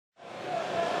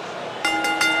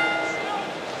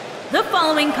The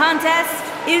following contest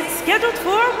is scheduled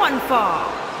for one fall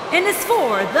and is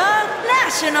for the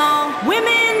National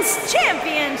Women's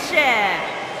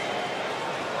Championship.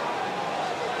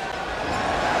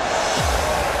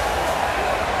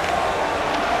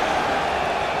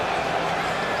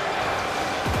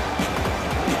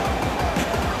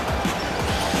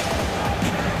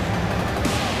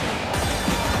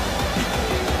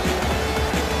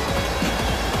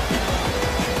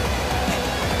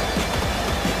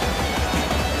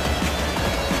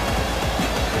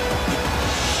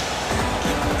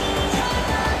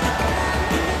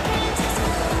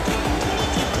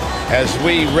 As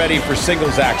we ready for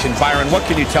singles action, Byron, what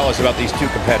can you tell us about these two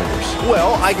competitors?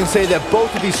 Well, I can say that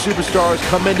both of these superstars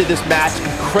come into this match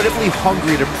incredibly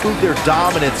hungry to prove their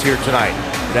dominance here tonight.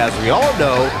 But as we all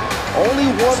know, only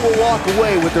one will walk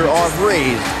away with their arm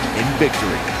raised in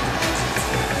victory.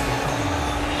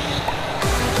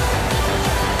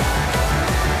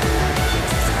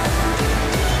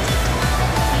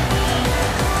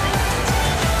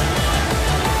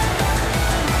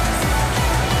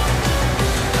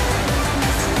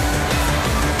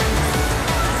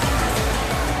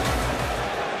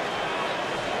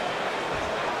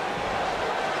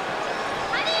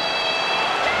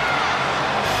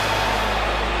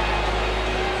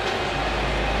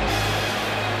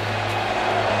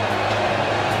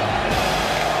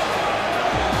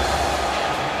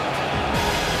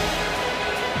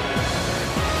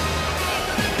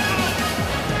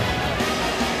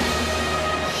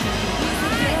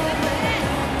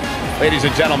 Ladies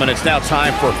and gentlemen, it's now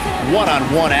time for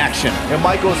one-on-one action. And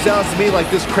Michael, it sounds to me like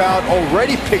this crowd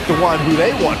already picked the one who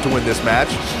they want to win this match.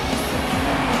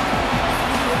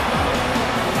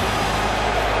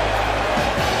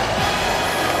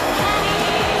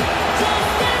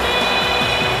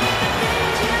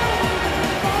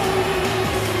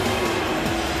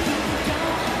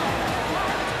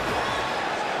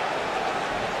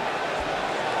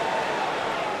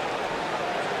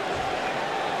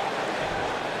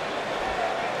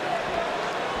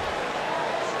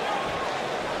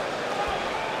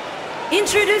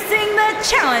 Introducing the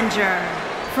challenger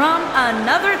from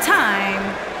another time,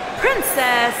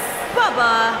 Princess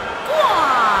Bubblegum.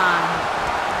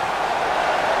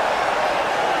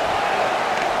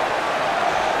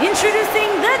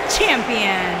 Introducing the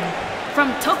champion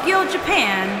from Tokyo,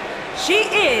 Japan. She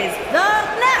is the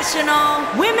National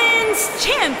Women's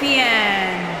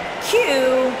Champion,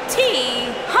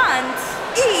 Cutie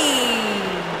Honey.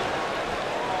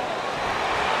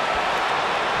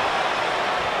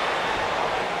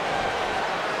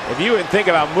 If you didn't think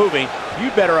about moving,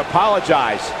 you'd better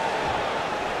apologize.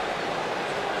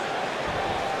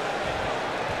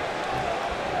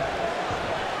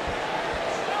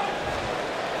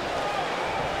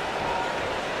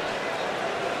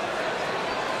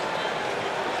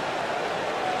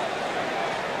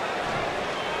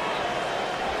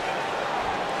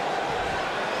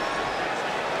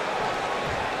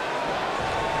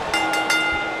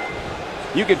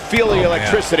 You can feel the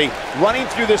electricity running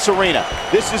through this arena.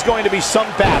 This is going to be some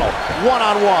battle,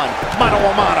 one-on-one,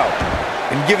 mano-a-mano.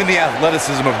 And given the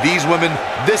athleticism of these women,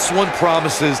 this one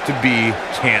promises to be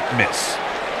can't miss.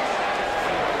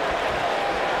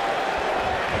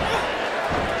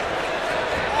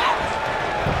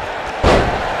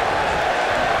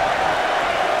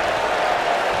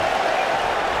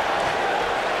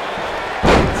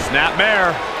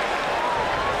 Snapmare.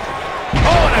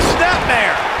 Oh, and a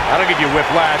snapmare. That'll give you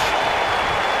whiplash.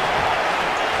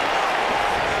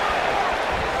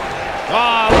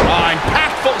 Oh,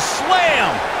 impactful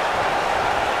slam.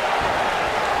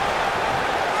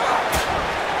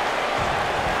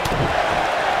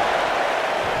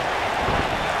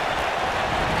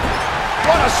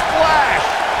 What a splash.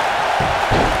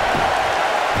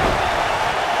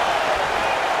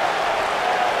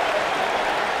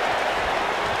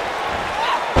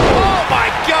 Oh my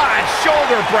God,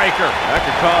 shoulder breaker. That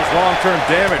could cause long-term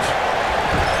damage.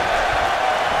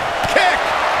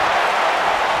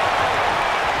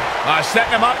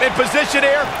 Setting him up in position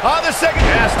here on the second.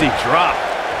 Nasty drop.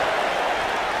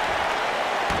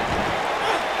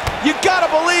 You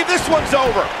gotta believe this one's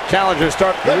over. Challenger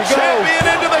start. The champion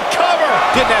into the cover.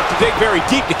 Didn't have to dig very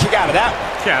deep to kick out of that one.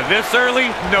 Yeah, this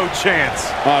early, no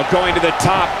chance. Going to the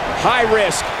top, high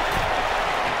risk.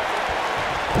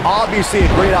 Obviously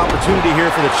a great opportunity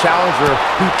here for the challenger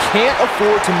who can't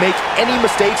afford to make any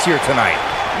mistakes here tonight.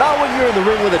 Not when you're in the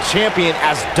ring with a champion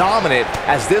as dominant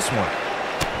as this one.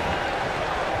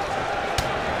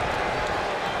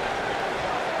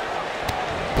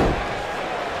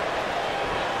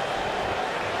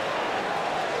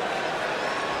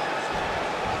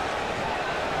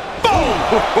 Boom!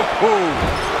 To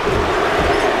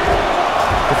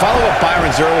follow up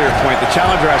Byron's earlier point, the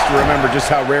challenger has to remember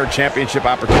just how rare championship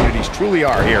opportunities truly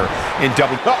are here in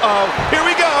double. Uh-oh, here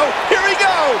we go, here we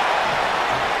go!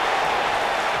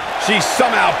 She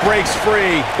somehow breaks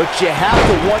free. But you have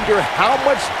to wonder how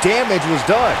much damage was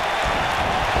done.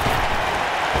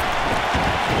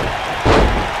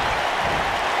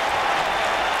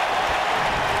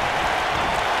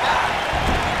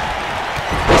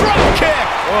 Drop kick!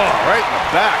 Oh, right in the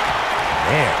back.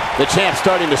 Man. The champ's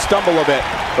starting to stumble a bit,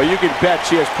 but you can bet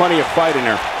she has plenty of fight in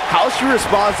her. How she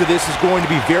responds to this is going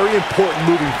to be very important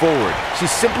moving forward. She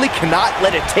simply cannot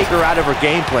let it take her out of her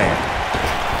game plan.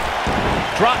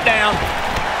 Drop down,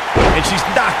 and she's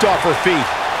knocked off her feet.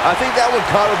 I think that one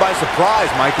caught her by surprise,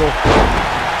 Michael.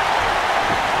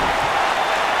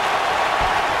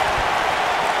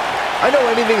 I know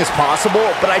anything is possible,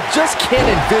 but I just can't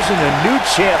envision a new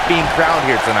champ being crowned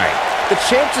here tonight. The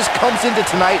champ just comes into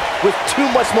tonight with too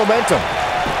much momentum.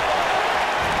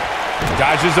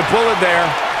 Dodges a bullet there.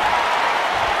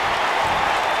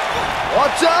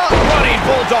 Watch out! Running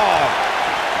bulldog.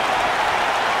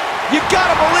 You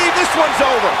gotta believe this one's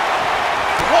over.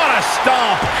 What a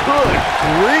stomp. Good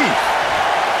grief.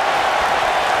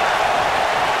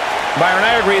 Byron,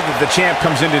 I agree that the champ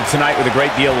comes into tonight with a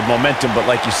great deal of momentum, but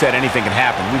like you said, anything can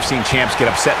happen. We've seen champs get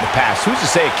upset in the past. Who's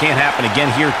to say it can't happen again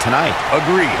here tonight?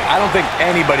 Agreed. I don't think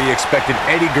anybody expected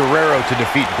Eddie Guerrero to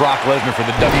defeat Brock Lesnar for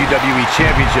the WWE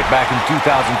Championship back in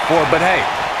 2004, but hey,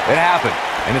 it happened.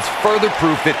 And it's further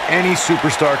proof that any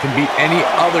superstar can beat any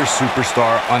other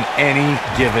superstar on any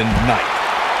given night.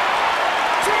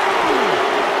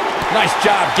 Nice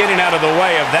job getting out of the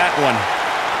way of that one.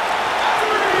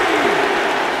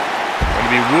 Going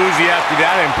to be woozy after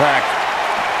that impact.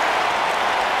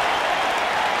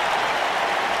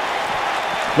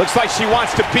 Looks like she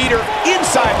wants to beat her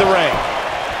inside the ring.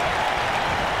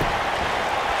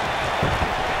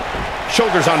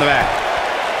 Shoulders on the mat.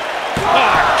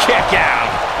 Oh, kick out.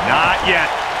 Not yet.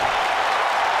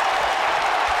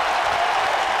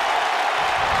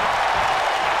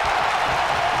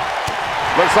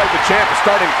 Looks like the champ is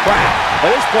starting to crack.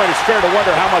 At this point, it's fair to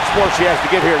wonder how much more she has to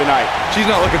give here tonight. She's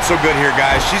not looking so good here,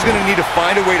 guys. She's going to need to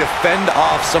find a way to fend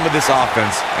off some of this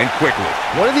offense, and quickly.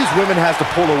 One of these women has to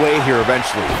pull away here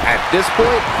eventually. At this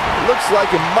point, it looks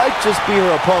like it might just be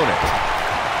her opponent.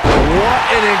 What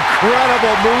an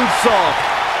incredible moonsault.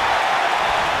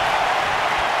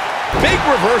 Big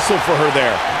reversal for her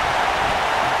there.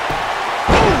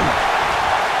 Boom!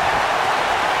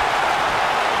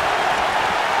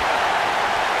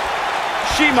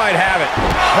 She might have it.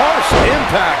 Harsh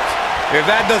impact. If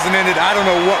that doesn't end it, I don't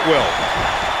know what will.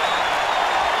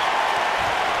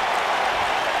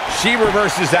 She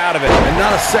reverses out of it. And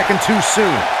not a second too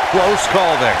soon. Close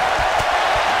call there.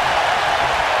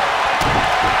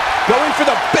 Going for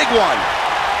the big one.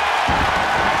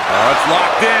 Oh, it's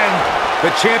locked in.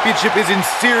 The championship is in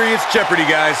serious jeopardy,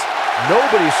 guys.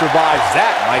 Nobody survives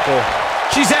that, Michael.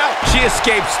 She's out. She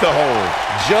escapes the hold.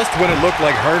 Just when it looked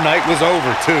like her night was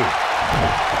over, too.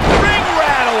 Ring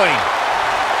rattling.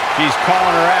 She's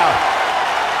calling her out.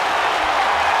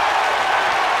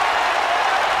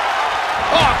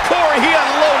 Oh, Corey, he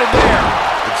unloaded there.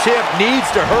 The champ needs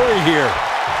to hurry here.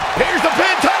 Here's the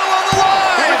pin, title on the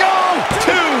line. Here we go.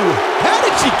 2. How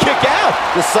did she kick out?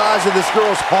 The size of this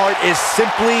girl's heart is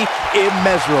simply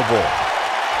immeasurable.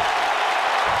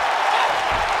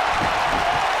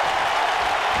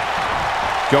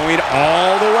 Going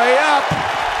all the way up.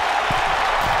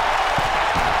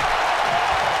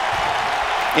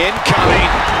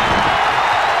 Incoming.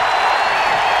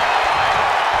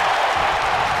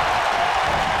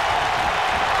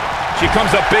 She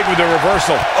comes up big with the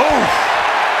reversal. Oh!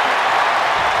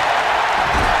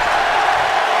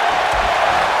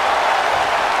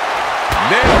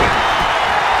 Nailed it.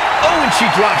 Oh, and she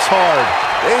drops hard.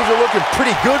 Things are looking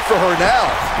pretty good for her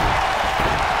now.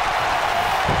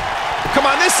 Come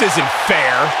on, this isn't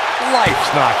fair.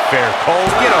 Life's not fair, Cole.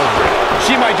 Get over it.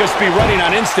 She might just be running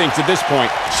on instinct at this point.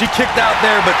 She kicked out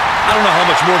there, but I don't know how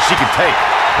much more she can take.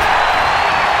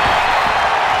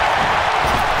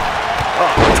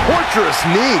 Oh, torturous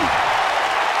knee.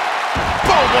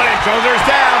 Boom, when it goes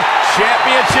down.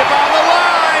 Championship on the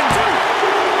line.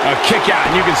 A kick out,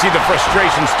 and you can see the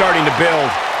frustration starting to build.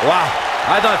 Wow,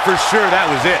 I thought for sure that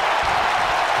was it.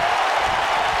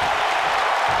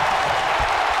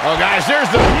 Oh, guys, there's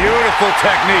the beautiful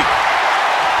technique.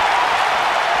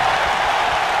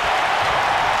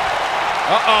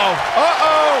 Uh-oh.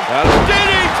 Uh-oh.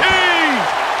 DDT!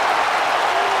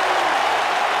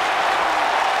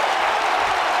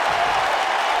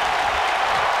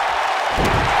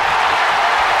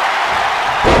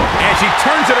 And She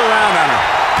turns it around on her.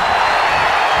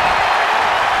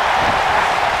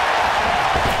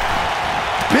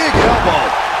 Big elbow.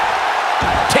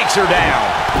 Takes her down.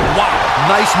 Wow.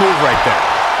 Nice move right there.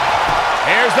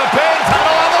 Here's the pin.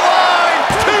 Title on the line.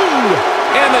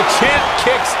 2. And the champ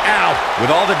kicks out. With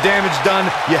all the damage done,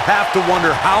 you have to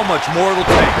wonder how much more it'll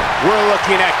take. We're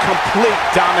looking at complete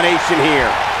domination here.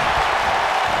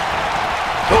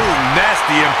 Oh,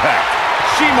 nasty impact.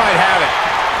 She might have it.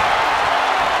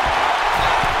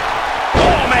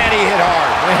 Oh, man, he hit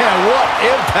hard. Man, what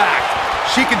impact.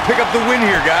 She can pick up the win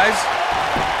here, guys.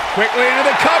 Quickly into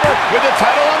the cover with the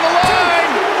title on the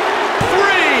line.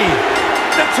 3.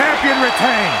 The champion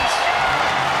retains.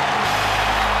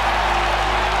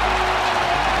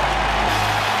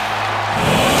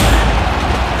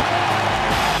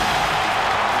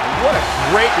 What a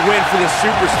great win for the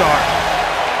superstar.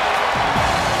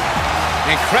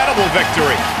 Incredible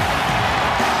victory.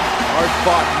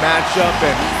 Hard-fought matchup,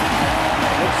 and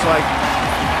looks like,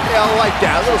 yeah, I like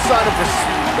that. A little sign of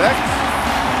respect.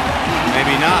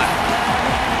 Maybe not.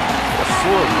 A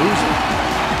sore loser.